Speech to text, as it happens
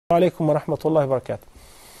Alaikum wa rahmatullahi wa barakatuh.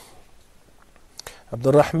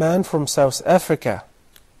 Abdul Rahman from South Africa.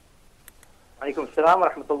 Alaikum salam wa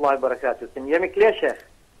rahmatullahi wa barakatuh. Can you hear me clear, Sheikh?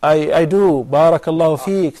 I do. Barakallahu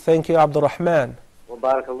feek. Thank you, Abdul Rahman. Wa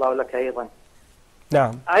barakallahu laka aydan.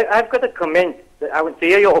 Naam. I've got a comment that I want to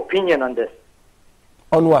hear your opinion on this.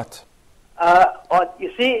 On what?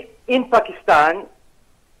 You see, in Pakistan,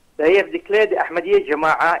 they have declared the Ahmadiyya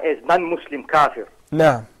Jama'ah as non-Muslim kafir.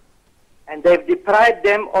 Naam. And they've deprived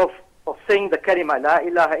them of saying the kalima, La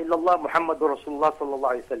ilaha illallah Muhammadur Rasulullah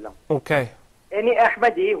sallallahu alayhi wa sallam. Okay. Any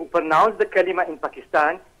Ahmadi who pronounced the kalima in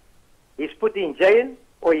Pakistan is put in jail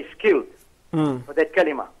or is killed for that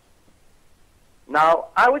kalima. Now,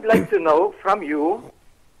 I would like to know from you,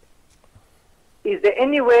 is there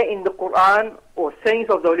anywhere in the Quran or sayings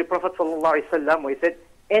of the Holy Prophet sallallahu alayhi wa sallam where he said,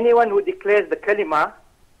 anyone who declares the kalima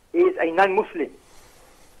is a non-Muslim?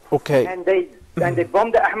 Okay. And they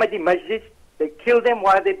bombed the Ahmadi Masjid, they killed them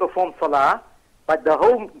while they performed Salah, but the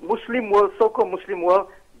whole Muslim world, so-called Muslim world,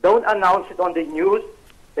 don't announce it on the news,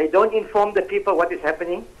 they don't inform the people what is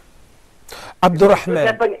happening. Abdul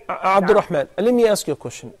Rahman, let me ask you a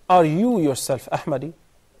question. Are you yourself Ahmadi?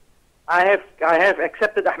 I have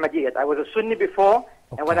accepted Ahmadiyyat. I was a Sunni before,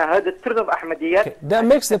 and when I heard the truth of Ahmadiyyat... That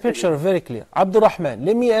makes the picture very clear. Abdul Rahman,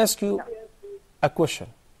 let me ask you a question.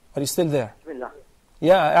 Are you still there? Bismillah.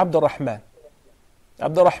 Yeah, Abdul Rahman.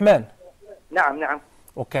 Abdul Rahman. Naam.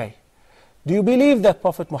 Okay. Do you believe that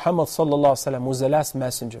Prophet Muhammad sallallahu alaihi wasallam was the last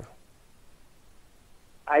messenger?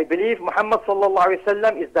 I believe Muhammad sallallahu alaihi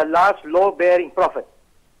wasallam is the last law-bearing prophet.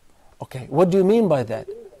 Okay. What do you mean by that?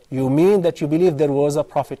 You mean that you believe there was a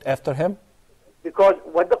prophet after him? Because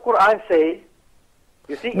what the Quran says,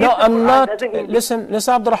 you see... No, I'm not... Listen,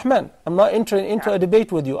 Abdul Rahman. I'm not entering into a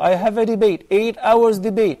debate with you. I have a debate, 8 hours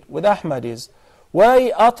debate with Ahmadis, where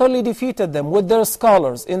I utterly defeated them with their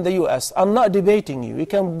scholars in the US. I'm not debating you. You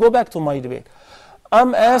can go back to my debate.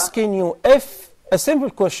 I'm asking you if, a simple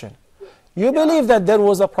question, you believe that there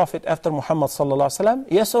was a prophet after Muhammad sallallahu alaihi wasallam?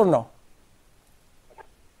 Yes or no?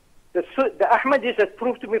 The Ahmadis has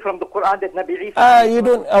proved to me from the Quran that Nabi Isa... you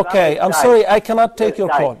don't... Okay, I'm sorry. I cannot take your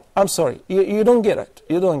call. I'm sorry. You don't get it.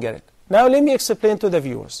 You don't get it. Now let me explain to the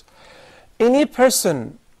viewers. Any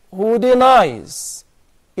person who denies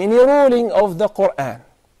any ruling of the Quran,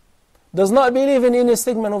 does not believe in any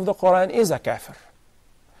segment of the Quran, is a kafir.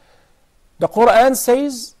 The Quran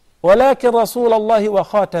says, وَلَكِنْ رَسُولَ اللَّهِ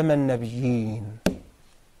وَخَاتَمَ النَّبِيِّينَ.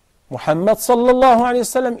 Muhammad sallallahu alayhi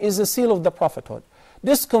wasallam is the seal of the prophethood.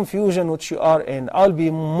 This confusion which you are in, I'll be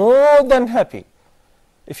more than happy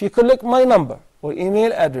if you collect my number or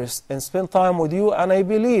email address and spend time with you, and I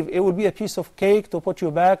believe it will be a piece of cake to put you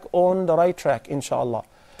back on the right track, inshallah.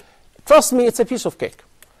 Trust me, it's a piece of cake.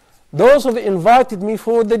 Those who invited me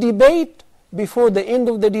for the debate, before the end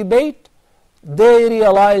of the debate, they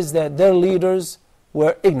realized that their leaders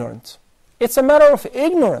were ignorant. It's a matter of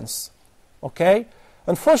ignorance, okay?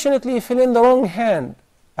 Unfortunately, you fell in the wrong hand,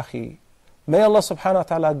 akhi. May Allah subhanahu wa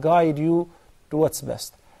ta'ala guide you to what's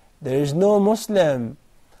best. There is no Muslim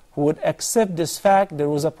who would accept this fact there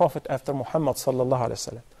was a prophet after Muhammad sallallahu alaihi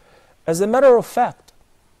wasallam. As a matter of fact,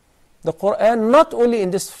 the Quran, not only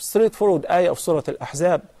in this straightforward ayah of Surah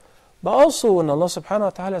Al-Ahzab, but also when Allah subhanahu wa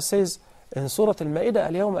ta'ala says in Surah Al-Ma'idah,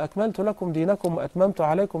 اليوم أكملت لكم دينكم وأتممت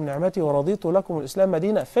عليكم نعمتي ورضيت لكم الإسلام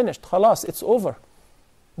مدينة. Finished, خلاص, it's over.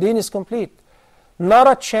 Deen is complete. Not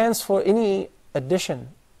a chance for any addition,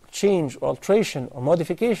 change, or alteration, or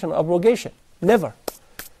modification, or abrogation. Never.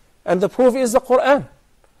 And the proof is the Quran.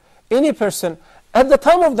 Any person, at the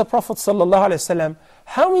time of the Prophet sallallahu alaihi wasallam,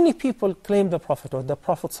 how many people claimed the prophethood? The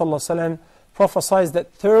Prophet sallallahu alaihi wasallam prophesied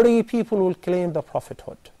that 30 people will claim the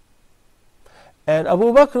prophethood. And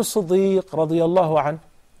Abu Bakr as-Siddiq radiyallahu anh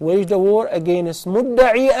waged a war against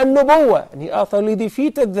Mudda'i al-Nubuwwah, and he utterly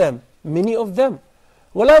defeated them, many of them.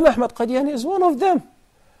 Ghulam Ahmad Qadiani is one of them.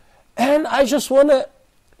 And I just want to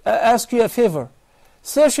ask you a favor.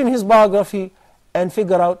 Search in his biography and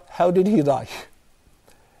figure out how did he die.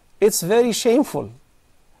 It's very shameful.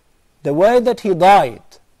 The way that he died.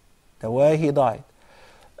 The way he died.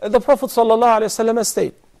 The Prophet sallallahu alaihi wasallam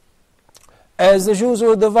stated, as the Jews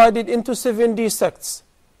were divided into 70 sects,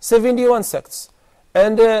 71 sects,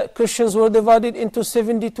 and the Christians were divided into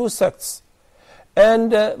 72 sects,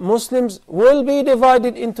 and Muslims will be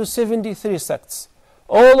divided into 73 sects.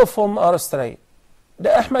 All of them are astray. The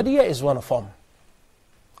Ahmadiyya is one of them.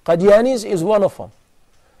 Qadianis is one of them.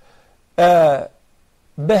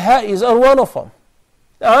 Baha'is are one of them.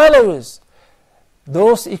 Alawis,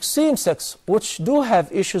 those extreme sects which do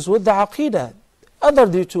have issues with the Aqidah, other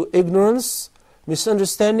due to ignorance,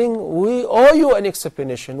 misunderstanding, we owe you an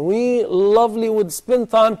explanation. We lovely would spend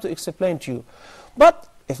time to explain to you. But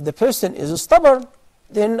If the person is stubborn,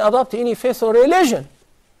 then adopt any faith or religion.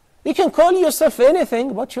 You can call yourself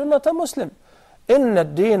anything, but you're not a Muslim. إِنَّ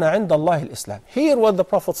الدِّينَ عِنْدَ اللَّهِ الْإِسْلَامِ. Hear what the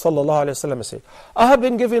Prophet ﷺ said. I have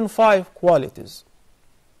been given 5 qualities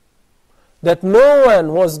that no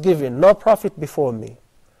one was given, no prophet before me.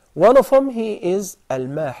 One of them, he is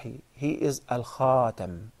Al-Mahi. He is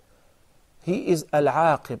Al-Khatam. He is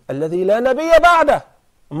Al-Aqib. الَّذِي لَا نَبِيَّ بَعْدَهُ.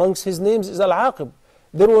 Amongst his names is Al-Aqib.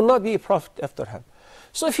 There will not be a prophet after him.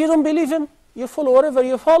 So if you don't believe him, you follow whatever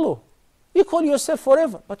you follow. You call yourself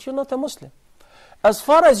forever, but you're not a Muslim. As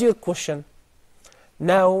far as your question,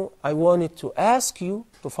 now I wanted to ask you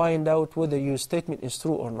to find out whether your statement is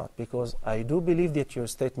true or not, because I do believe that your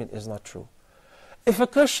statement is not true. If a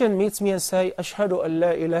Christian meets me and say, Ashhadu an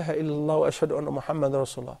la ilaha illallah wa ashhadu anna Muhammad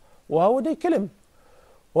Rasulullah, why would they kill him?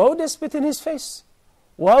 Why would they spit in his face?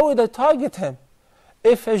 Why would they target him?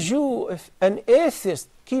 If a Jew, if an atheist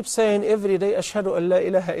keeps saying every day, Ashhadu an la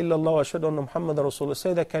ilaha illallah wa ashhadu anna Muhammad Rasulullah,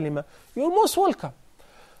 say the kalima, you're most welcome.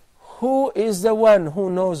 Who is the one who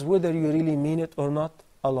knows whether you really mean it or not?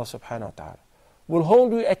 Allah subhanahu wa ta'ala. Will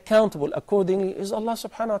hold you accountable accordingly is Allah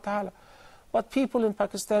subhanahu wa ta'ala. But people in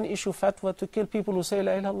Pakistan issue fatwa to kill people who say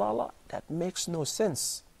La ilaha illallah. That makes no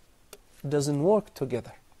sense. It doesn't work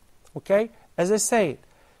together. Okay? As I said,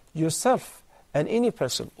 yourself and any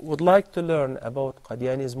person would like to learn about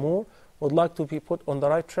Qadianis more, would like to be put on the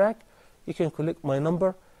right track, you can collect my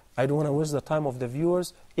number. I don't want to waste the time of the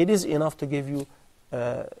viewers. It is enough to give you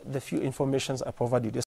the few informations I provided you.